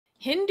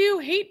Hindu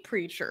hate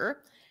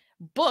preacher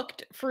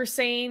booked for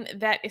saying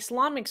that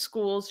Islamic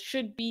schools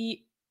should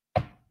be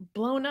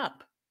blown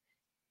up.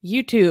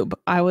 YouTube,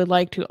 I would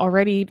like to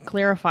already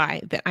clarify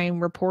that I am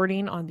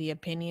reporting on the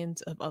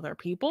opinions of other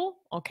people.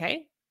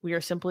 Okay. We are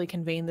simply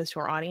conveying this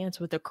to our audience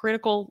with a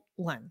critical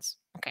lens.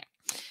 Okay.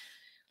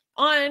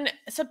 On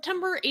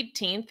September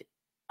 18th,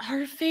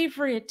 our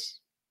favorite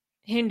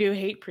Hindu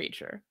hate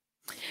preacher,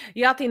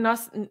 Yati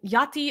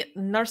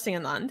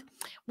Nasinghanard,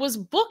 was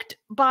booked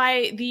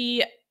by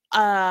the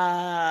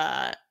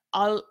Aligarh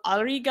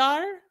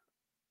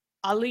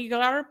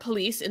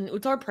police in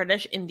Uttar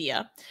Pradesh,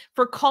 India,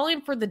 for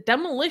calling for the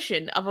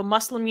demolition of a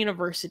Muslim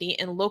university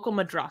and local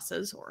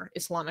madrassas, or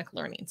Islamic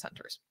learning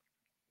centers.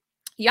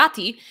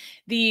 Yati,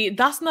 the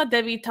Dasna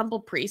Devi Temple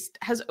priest,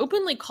 has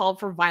openly called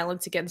for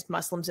violence against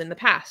Muslims in the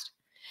past.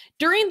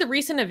 During the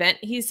recent event,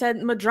 he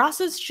said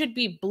madrassas should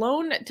be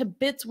blown to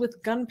bits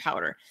with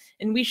gunpowder,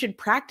 and we should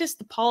practice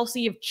the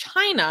policy of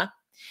China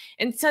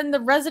and send the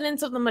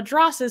residents of the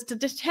madrassas to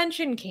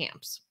detention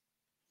camps.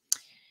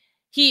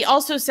 He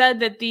also said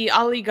that the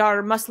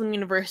Aligarh Muslim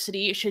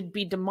University should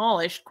be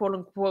demolished, quote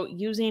unquote,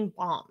 using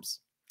bombs.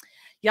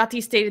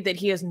 Yati stated that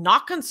he is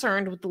not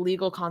concerned with the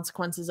legal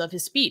consequences of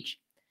his speech.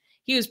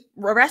 He was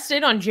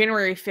arrested on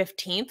January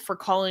 15th for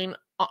calling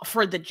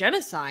for the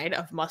genocide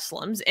of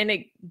Muslims, and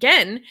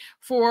again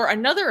for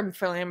another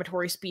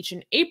inflammatory speech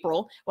in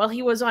April while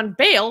he was on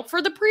bail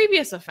for the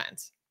previous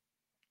offense.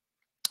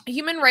 A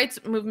human rights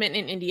movement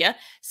in India,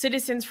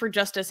 Citizens for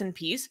Justice and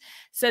Peace,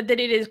 said that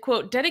it is,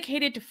 quote,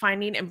 dedicated to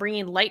finding and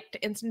bringing light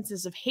to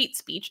instances of hate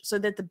speech so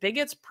that the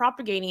bigots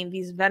propagating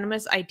these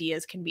venomous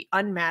ideas can be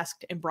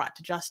unmasked and brought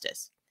to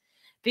justice.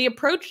 They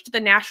approached the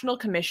National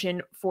Commission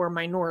for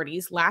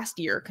Minorities last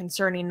year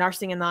concerning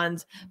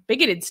Narsinghanand's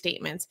bigoted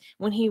statements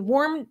when he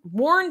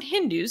warned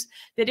Hindus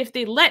that if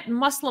they let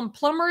Muslim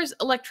plumbers,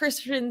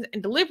 electricians,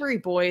 and delivery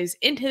boys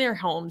into their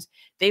homes,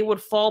 they would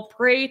fall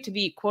prey to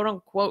the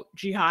quote-unquote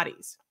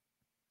jihadis.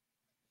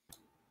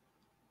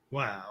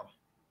 Wow.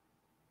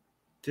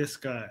 This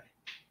guy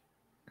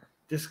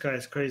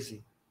is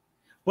crazy.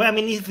 Well, I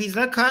mean, if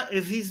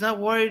he's not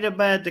worried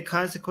about the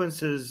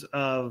consequences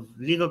of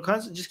legal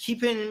consequences, just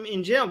keep him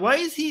in jail. Why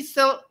is he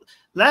still?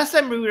 Last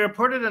time we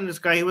reported on this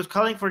guy, he was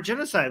calling for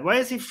genocide. Why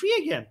is he free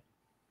again?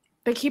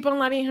 They keep on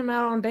letting him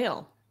out on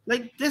bail.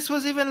 Like, this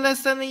was even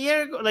less than a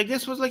year ago. Like,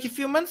 this was like a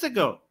few months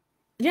ago.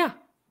 Yeah.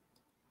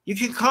 You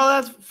can call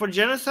out for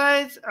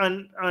genocide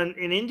in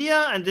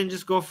India and then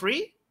just go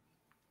free?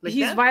 Like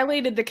He's that?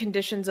 violated the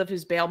conditions of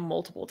his bail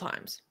multiple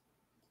times.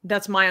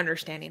 That's my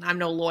understanding. I'm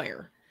no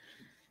lawyer.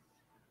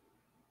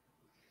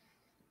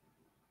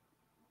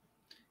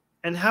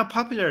 And how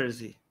popular is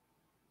he?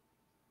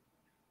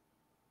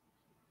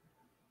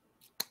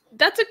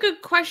 That's a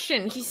good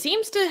question. He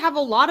seems to have a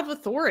lot of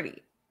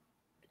authority.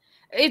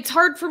 It's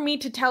hard for me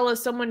to tell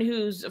as someone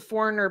who's a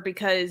foreigner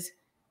because,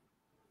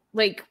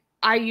 like,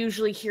 I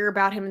usually hear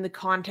about him in the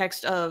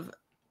context of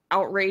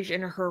outrage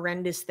and a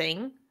horrendous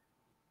thing,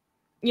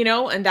 you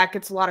know, and that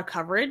gets a lot of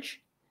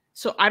coverage.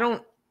 So I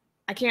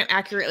can't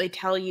accurately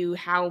tell you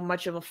how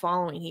much of a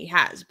following he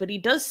has, but he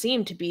does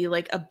seem to be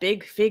like a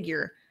big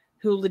figure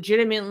who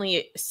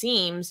legitimately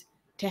seems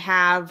to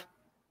have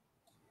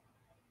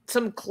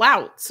some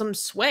clout, some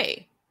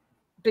sway,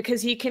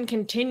 because he can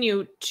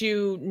continue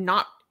to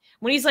not,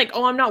 when he's like,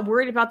 oh, I'm not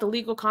worried about the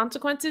legal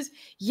consequences.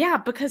 Yeah,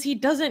 because he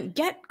doesn't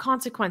get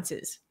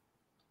consequences.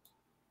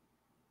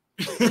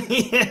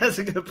 Yeah, that's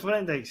a good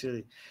point,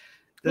 actually.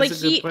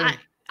 That's like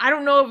I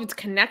don't know if it's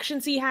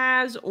connections he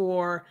has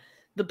or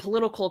the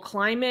political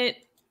climate,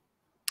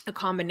 a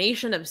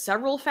combination of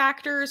several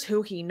factors,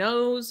 who he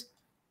knows.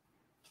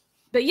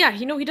 But yeah,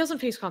 he doesn't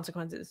face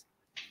consequences.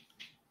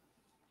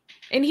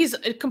 And he's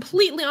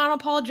completely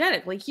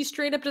unapologetic. Like, he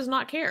straight up does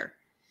not care.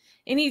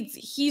 And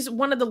he's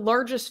one of the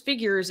largest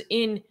figures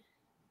in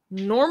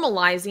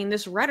normalizing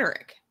this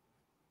rhetoric.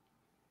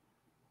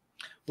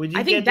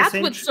 I think that's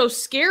what's so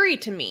scary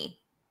to me,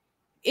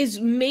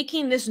 is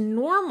making this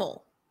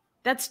normal.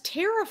 That's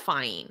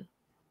terrifying.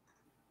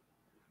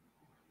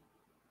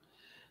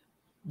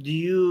 Do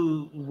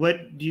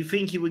you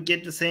think he would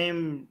get the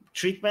same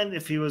treatment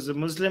if he was a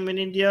Muslim in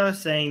India,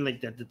 saying like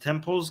that the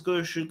temples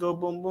should go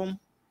boom boom?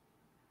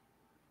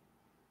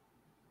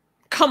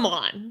 Come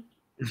on.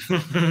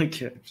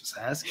 Okay, I'm just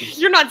asking.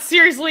 You're not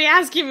seriously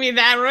asking me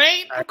that,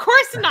 right? Of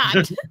course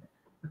not.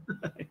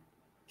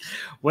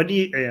 What do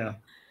you? Yeah.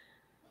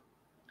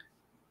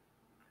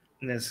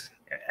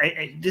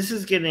 This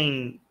is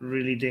getting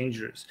really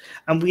dangerous,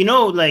 and we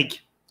know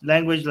like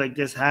language like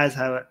this has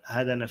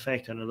had an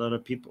effect on a lot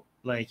of people.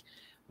 Like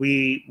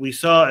we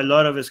saw a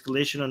lot of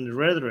escalation on the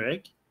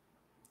rhetoric,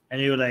 and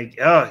you were like,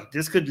 oh,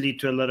 this could lead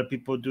to a lot of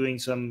people doing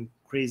some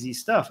crazy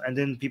stuff. And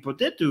then people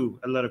did do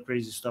a lot of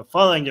crazy stuff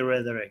following the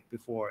rhetoric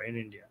before in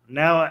India.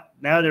 Now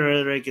the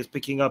rhetoric is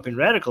picking up in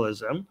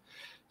radicalism.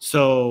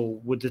 So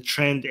would the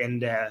trend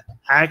and the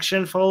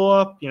action follow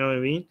up? You know what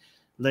I mean?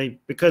 Like,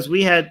 because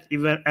we had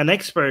even an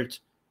expert,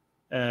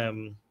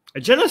 a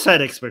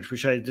genocide expert,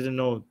 which I didn't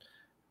know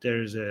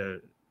there's a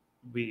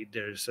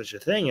there's such a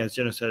thing as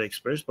genocide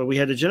experts, but we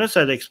had a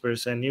genocide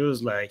experts, and he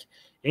was like,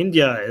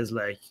 India is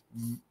like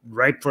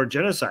ripe for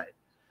genocide.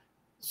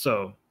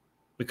 So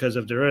because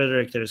of the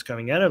rhetoric that is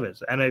coming out of it,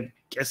 and I'm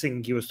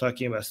guessing he was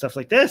talking about stuff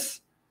like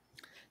this,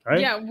 right?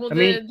 Yeah, well,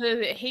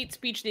 the hate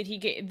speech that he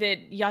gave,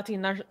 that Yati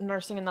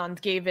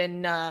Nasinghanard gave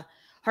in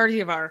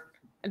Hardivar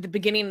at the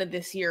beginning of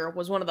this year,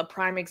 was one of the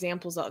prime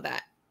examples of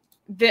that.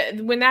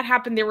 When that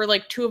happened, there were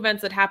like two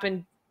events that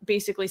happened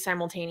basically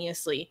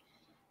simultaneously.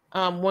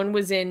 One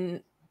was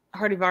in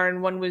Hardivar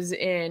and one was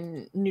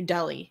in New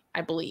Delhi,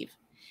 I believe.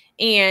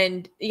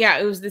 And yeah,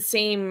 it was the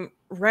same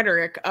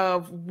rhetoric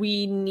of,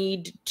 we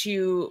need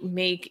to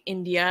make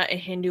India a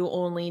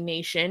Hindu-only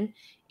nation,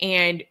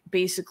 and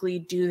basically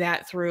do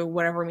that through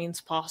whatever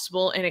means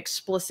possible, and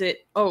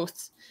explicit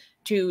oaths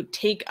to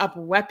take up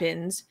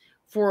weapons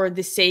for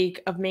the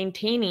sake of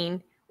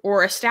maintaining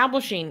or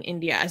establishing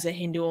India as a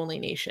Hindu-only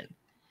nation.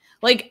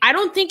 Like, I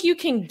don't think you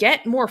can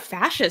get more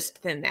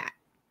fascist than that.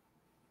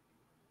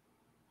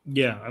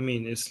 Yeah, I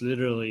mean, it's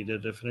literally the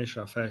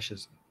definition of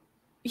fascism.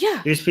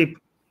 Yeah. These people,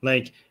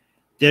 like,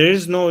 there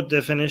is no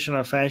definition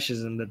of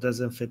fascism that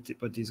doesn't fit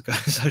what these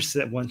guys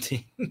are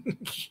wanting.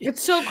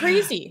 It's so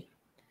crazy.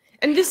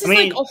 And this is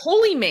like a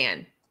holy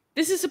man.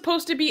 This is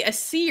supposed to be a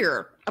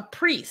seer, a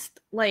priest.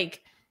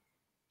 Like,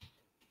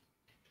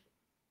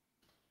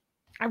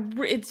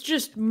 it's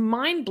just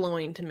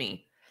mind-blowing to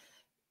me.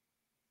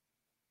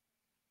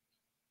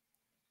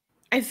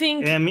 I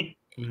think,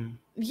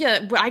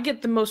 yeah, what I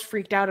get the most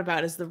freaked out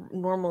about is the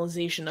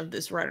normalization of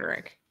this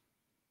rhetoric.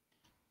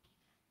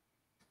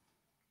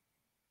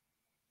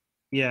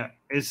 Yeah,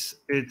 it's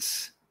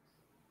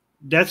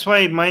that's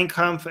why Mein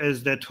Kampf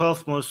is the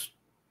 12th most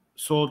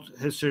sold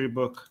history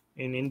book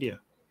in India.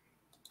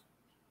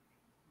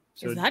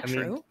 So, is that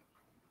true?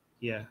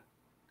 Yeah.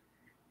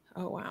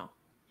 Oh, wow.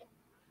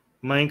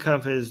 Mein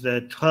Kampf is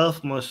the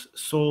 12th most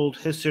sold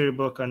history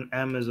book on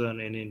Amazon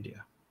in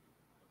India.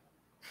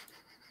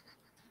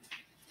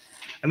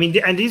 I mean,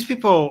 and these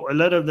people, a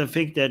lot of them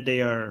think that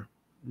they're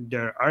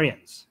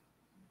Aryans,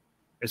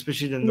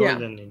 especially the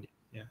northern India.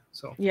 Yeah.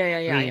 So.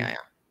 Yeah.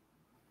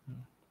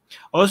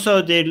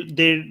 Also, they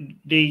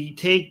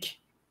take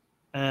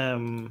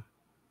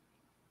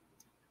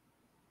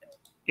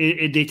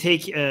they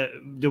take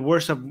the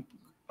worst of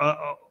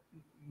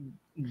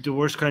the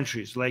worst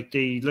countries. Like,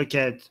 they look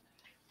at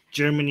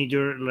Germany,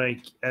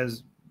 like,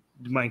 as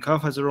Mein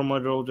Kampf as a role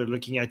model. They're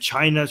looking at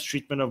China's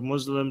treatment of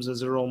Muslims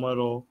as a role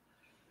model.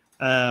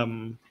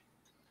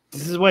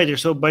 This is why they're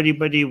so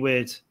buddy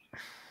with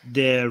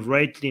the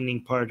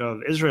right-leaning part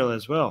of Israel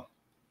as well.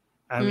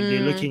 I mean,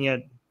 they're looking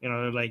at,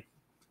 like,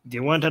 they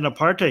want an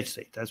apartheid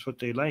state. That's what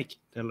they like.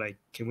 They're like,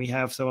 can we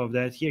have some of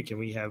that here? Can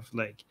we have,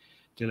 like,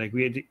 they're like,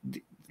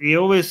 they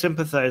always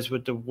sympathize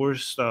with the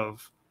worst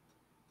of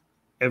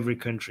every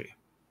country.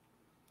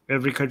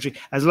 Every country,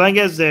 as long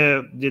as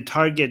the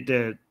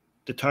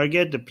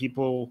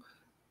people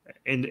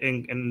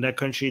in that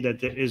country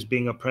that is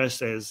being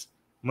oppressed as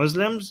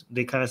Muslims,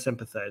 they kind of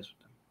sympathize with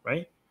them,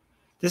 right?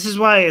 This is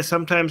why it's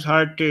sometimes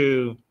hard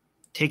to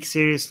take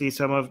seriously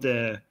some of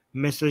the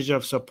message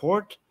of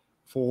support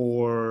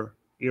for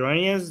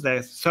Iranians.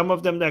 That some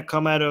of them that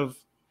come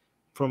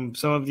from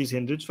some of these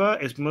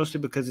Hindutva is mostly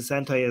because it's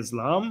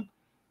anti-Islam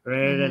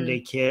rather than they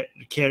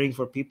caring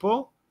for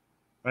people,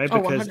 right?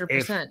 Because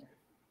 100%.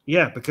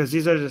 Because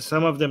these are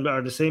some of them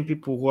are the same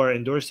people who are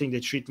endorsing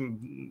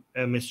the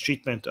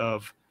mistreatment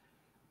of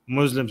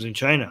Muslims in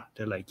China.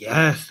 They're like,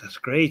 yes, that's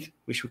great.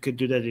 Wish we could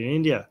do that in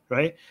India,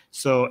 right?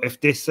 So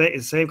if they say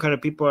the same kind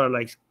of people are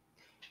like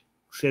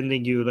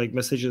sending you like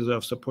messages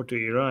of support to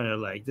Iran, are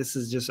like, this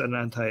is just an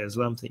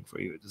anti-Islam thing for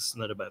you. This is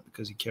not about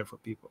because you care for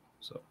people.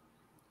 So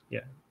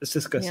yeah, it's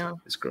disgusting. Yeah.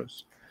 It's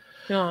gross.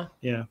 Yeah.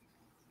 Yeah.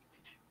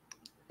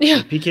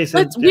 Yeah. PK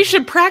said, we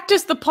should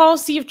practice the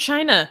policy of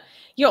China.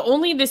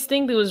 Only this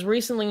thing that was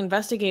recently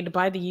investigated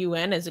by the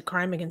UN as a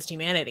crime against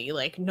humanity.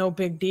 Like, no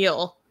big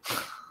deal.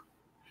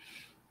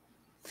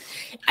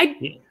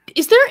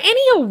 Is there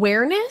any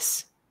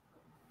awareness?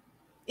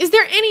 Is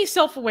there any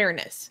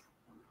self-awareness?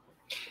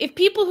 If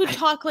people who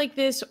talk like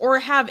this or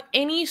have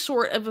any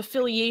sort of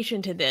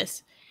affiliation to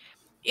this,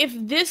 if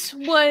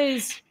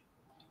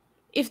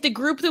the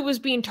group that was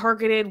being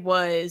targeted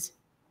was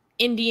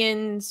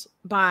Indians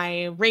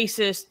by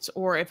racists,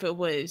 or if it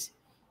was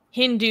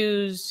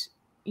Hindus,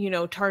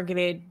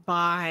 targeted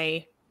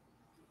by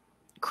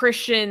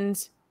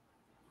Christians,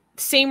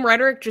 same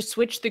rhetoric, just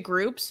switch the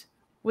groups,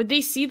 would they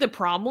see the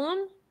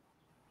problem?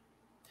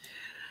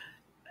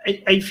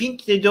 I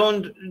think they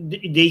don't.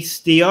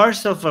 They are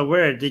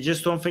self-aware. They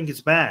just don't think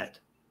it's bad.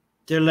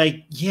 They're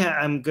like, yeah,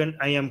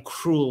 I am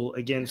cruel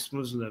against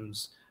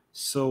Muslims.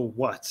 So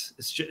what?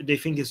 They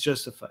think it's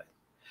justified.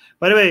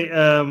 By the way,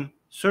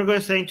 Sergo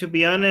is saying, to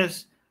be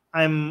honest,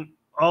 I'm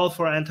all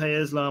for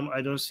anti-Islam.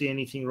 I don't see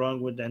anything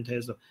wrong with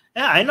anti-Islam.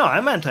 Yeah, I know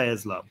I'm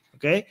anti-Islam.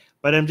 Okay,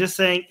 but I'm just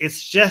saying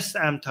it's just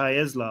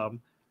anti-Islam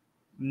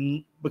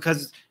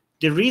because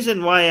the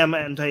reason why I'm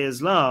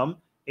anti-Islam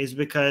is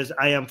because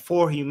I am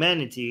for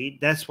humanity.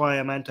 That's why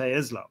I'm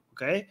anti-Islam.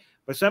 Okay,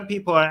 But some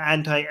people are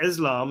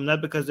anti-Islam,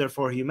 not because they're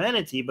for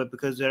humanity, but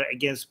because they're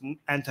against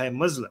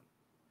anti-Muslim.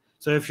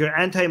 So if your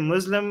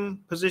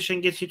anti-Muslim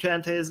position gets you to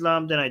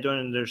anti-Islam, then I don't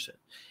endorse it.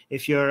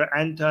 If your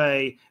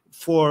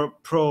for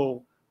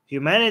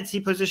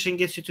pro-humanity position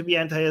gets you to be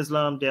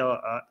anti-Islam, then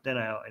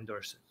I'll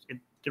endorse it.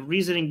 The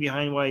reasoning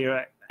behind why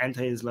you're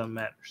anti-Islam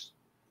matters.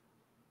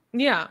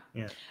 Yeah.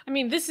 I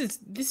mean, this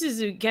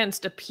is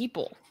against a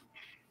people.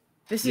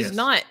 This is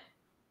not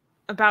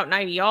about an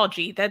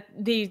ideology. That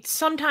they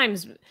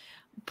sometimes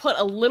put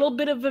a little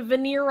bit of a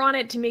veneer on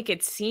it to make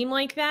it seem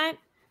like that.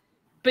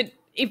 But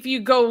if you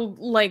go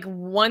like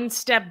one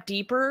step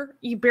deeper,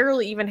 you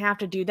barely even have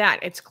to do that.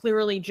 It's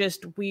clearly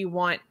just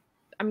to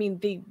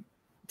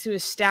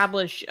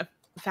establish a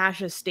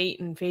fascist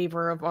state in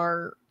favor of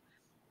our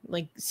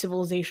like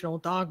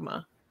civilizational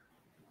dogma.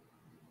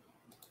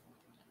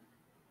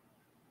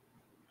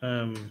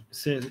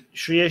 So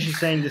Shreya is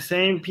saying the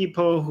same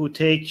people who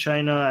take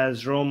China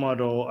as role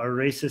model are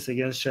racist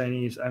against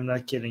Chinese. I'm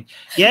not kidding.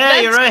 Yeah,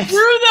 that's you're right.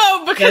 True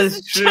though,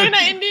 because China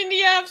and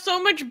India have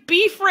so much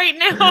beef right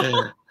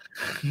now.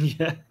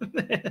 Yeah.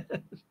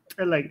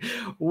 They're like,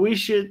 we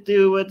should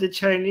do what the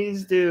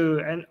Chinese do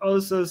and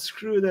also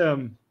screw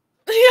them.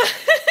 Yeah.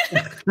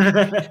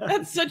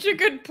 That's such a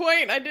good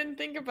point. I didn't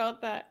think about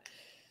that.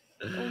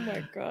 Oh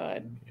my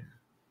God.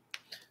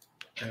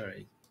 All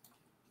right.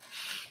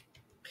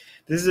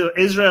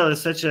 Israel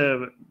is such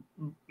the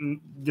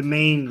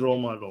main role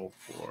model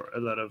for a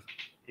lot of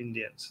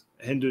Indians,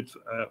 Hindu,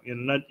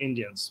 not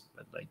Indians,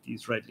 but like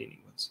these right-leaning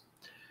ones.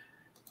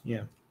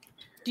 Yeah.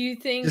 Do you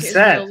think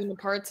Israel's an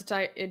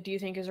apartheid? Do you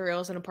think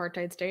Israel is an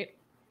apartheid state?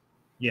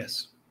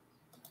 Yes.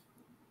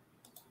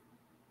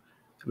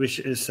 Which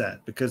is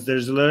sad because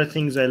there's a lot of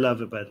things I love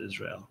about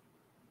Israel,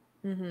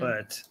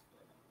 but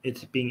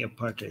it being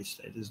apartheid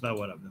state is not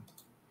one of them.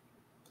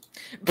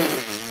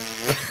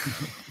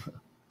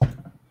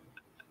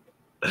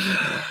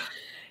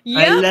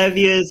 Yep.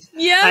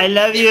 I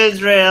love you,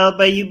 Israel,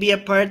 but you be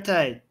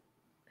apartheid.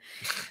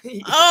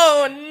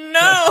 Oh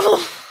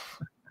no.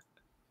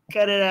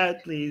 Cut it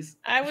out, please.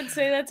 I would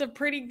say that's a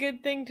pretty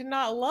good thing to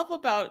not love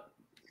about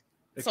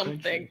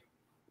something.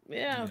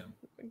 Yeah.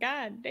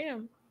 God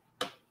damn.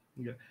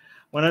 Yeah.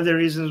 One of the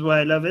reasons why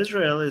I love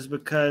Israel is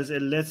because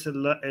it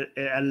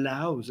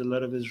allows a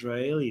lot of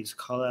Israelis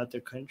call out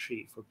their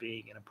country for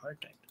being an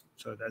apartheid.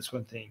 So that's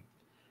one thing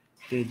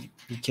that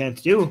you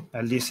can't do,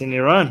 at least in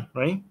Iran,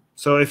 right?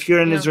 So if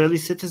you're an Israeli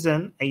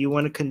citizen and you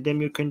want to condemn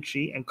your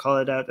country and call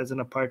it out as an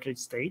apartheid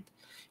state,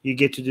 you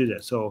get to do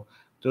that. So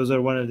those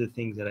are one of the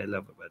things that I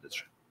love about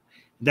Israel.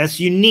 That's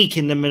unique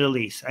in the Middle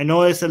East. I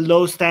know it's a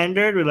low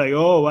standard. We're like,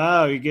 oh,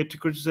 wow, you get to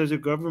criticize the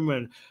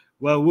government.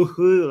 Well,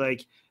 woohoo.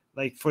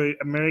 Like for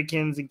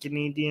Americans and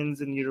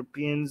Canadians and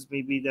Europeans,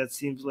 maybe that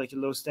seems like a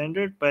low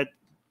standard. But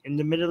in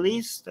the Middle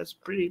East, that's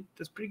pretty good.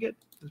 That's pretty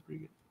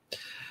good.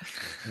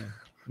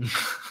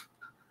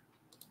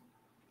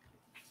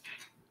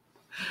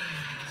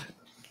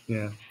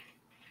 Yeah.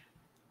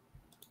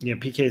 Yeah,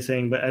 PK is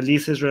saying, but at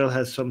least Israel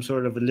has some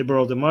sort of a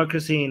liberal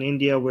democracy. In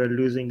India, we're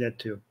losing that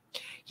too.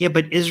 Yeah,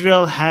 but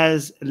Israel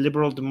has a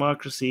liberal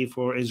democracy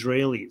for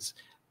Israelis.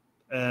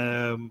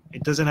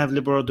 It doesn't have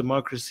liberal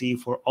democracy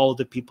for all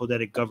the people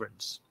that it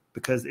governs,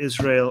 because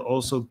Israel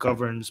also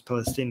governs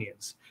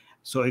Palestinians.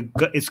 So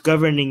it's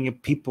governing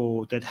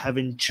people that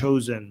haven't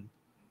chosen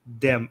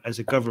them as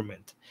a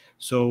government.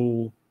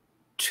 So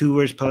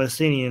towards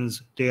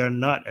Palestinians, they are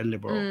not a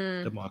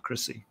liberal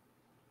democracy.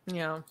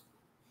 Yeah.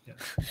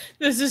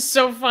 This is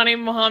so funny.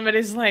 Muhammad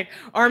is like,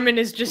 Armin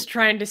is just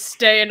trying to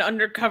stay an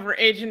undercover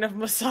agent of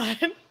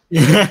Mossad.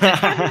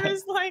 Armin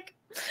is like,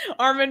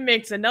 Armin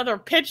makes another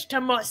pitch to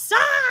Mossad.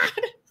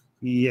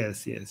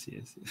 Yes.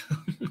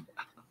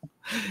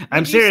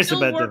 I'm serious about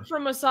that. You still work for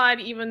Mossad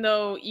even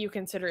though you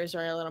consider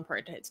Israel an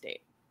apartheid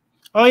state?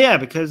 Oh yeah,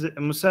 because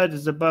Mossad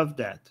is above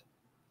that.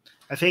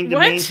 I think the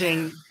main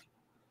thing...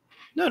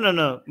 No.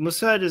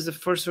 Mossad is the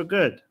force for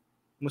good.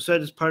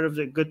 Mossad is part of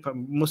the good part.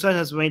 Mossad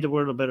has made the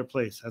world a better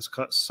place, has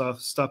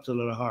stopped a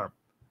lot of harm,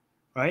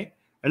 right?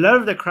 A lot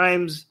of the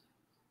crimes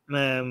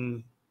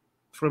from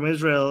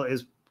Israel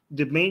is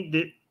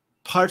the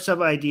parts of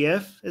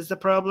IDF is the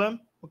problem,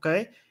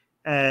 okay?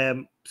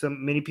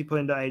 Many people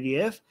in the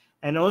IDF,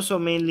 and also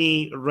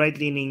mainly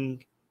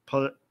right-leaning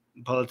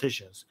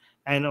politicians,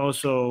 and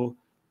also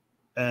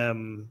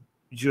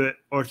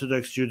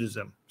Orthodox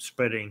Judaism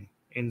spreading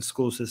in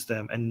school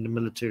system and in the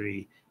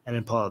military and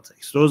in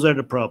politics. Those are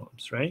the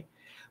problems, right?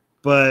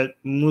 But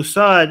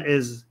Mossad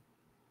is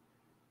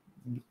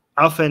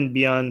often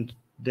beyond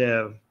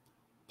the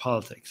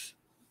politics.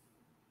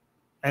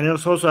 And it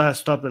also has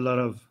stopped a lot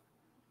of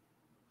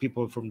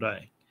people from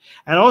dying.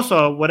 And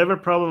also, whatever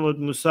problem with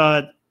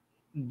Mossad,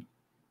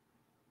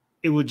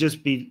 it would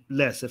just be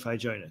less if I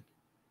join it.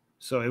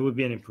 So it would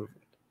be an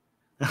improvement.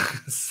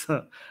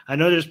 So I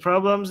know there's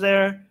problems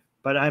there,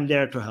 but I'm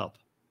there to help.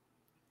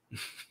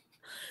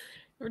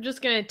 We're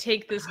just going to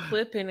take this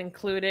clip and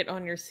include it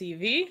on your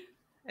CV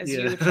as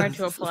you try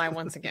to apply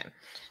once again.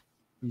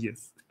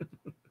 Yes.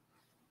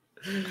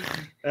 All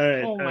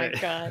right. Oh my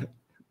God.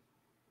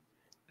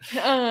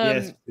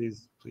 Yes,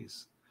 please.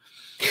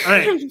 All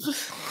right.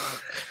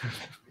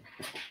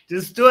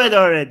 Just do it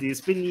already.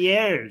 It's been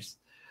years.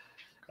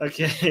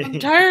 Okay. I'm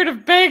tired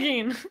of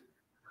begging.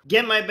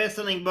 Get my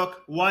best-selling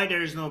book, Why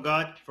There Is No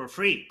God, for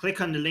free.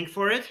 Click on the link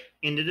for it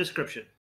in the description.